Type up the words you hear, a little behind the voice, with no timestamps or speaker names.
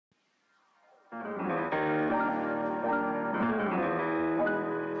This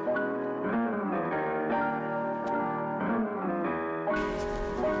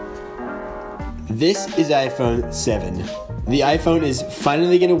is iPhone 7. The iPhone is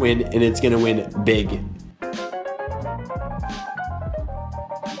finally going to win, and it's going to win big.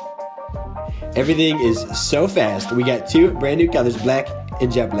 Everything is so fast. We got two brand new colors, black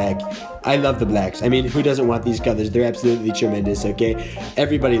and jet black. I love the blacks. I mean, who doesn't want these colors? They're absolutely tremendous, okay?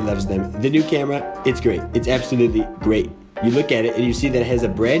 Everybody loves them. The new camera, it's great. It's absolutely great. You look at it and you see that it has a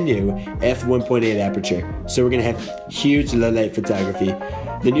brand new f1.8 aperture. So we're gonna have huge low light photography.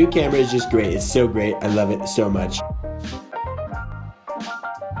 The new camera is just great. It's so great. I love it so much.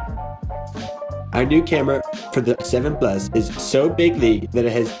 Our new camera for the 7 Plus is so big league that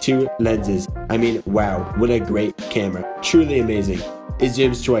it has two lenses. I mean, wow, what a great camera. Truly amazing. It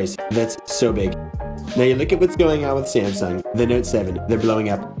zooms twice. That's so big. Now you look at what's going on with Samsung, the Note 7, they're blowing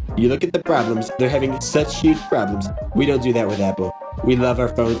up. You look at the problems, they're having such huge problems. We don't do that with Apple. We love our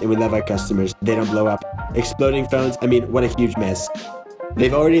phones and we love our customers. They don't blow up. Exploding phones, I mean, what a huge mess.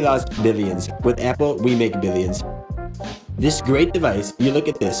 They've already lost billions. With Apple, we make billions. This great device, you look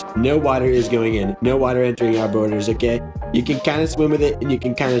at this, no water is going in, no water entering our borders, okay? You can kind of swim with it and you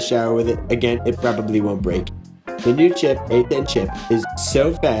can kind of shower with it. Again, it probably won't break. The new chip, A10 chip, is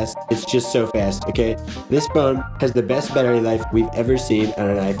so fast, it's just so fast, okay? This phone has the best battery life we've ever seen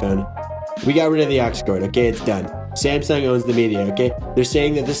on an iPhone. We got rid of the aux cord, okay? It's done. Samsung owns the media, okay? They're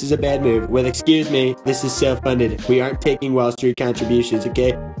saying that this is a bad move. Well, excuse me, this is self-funded. We aren't taking Wall Street contributions,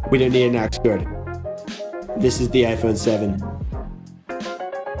 okay? We don't need an aux cord. This is the iPhone 7.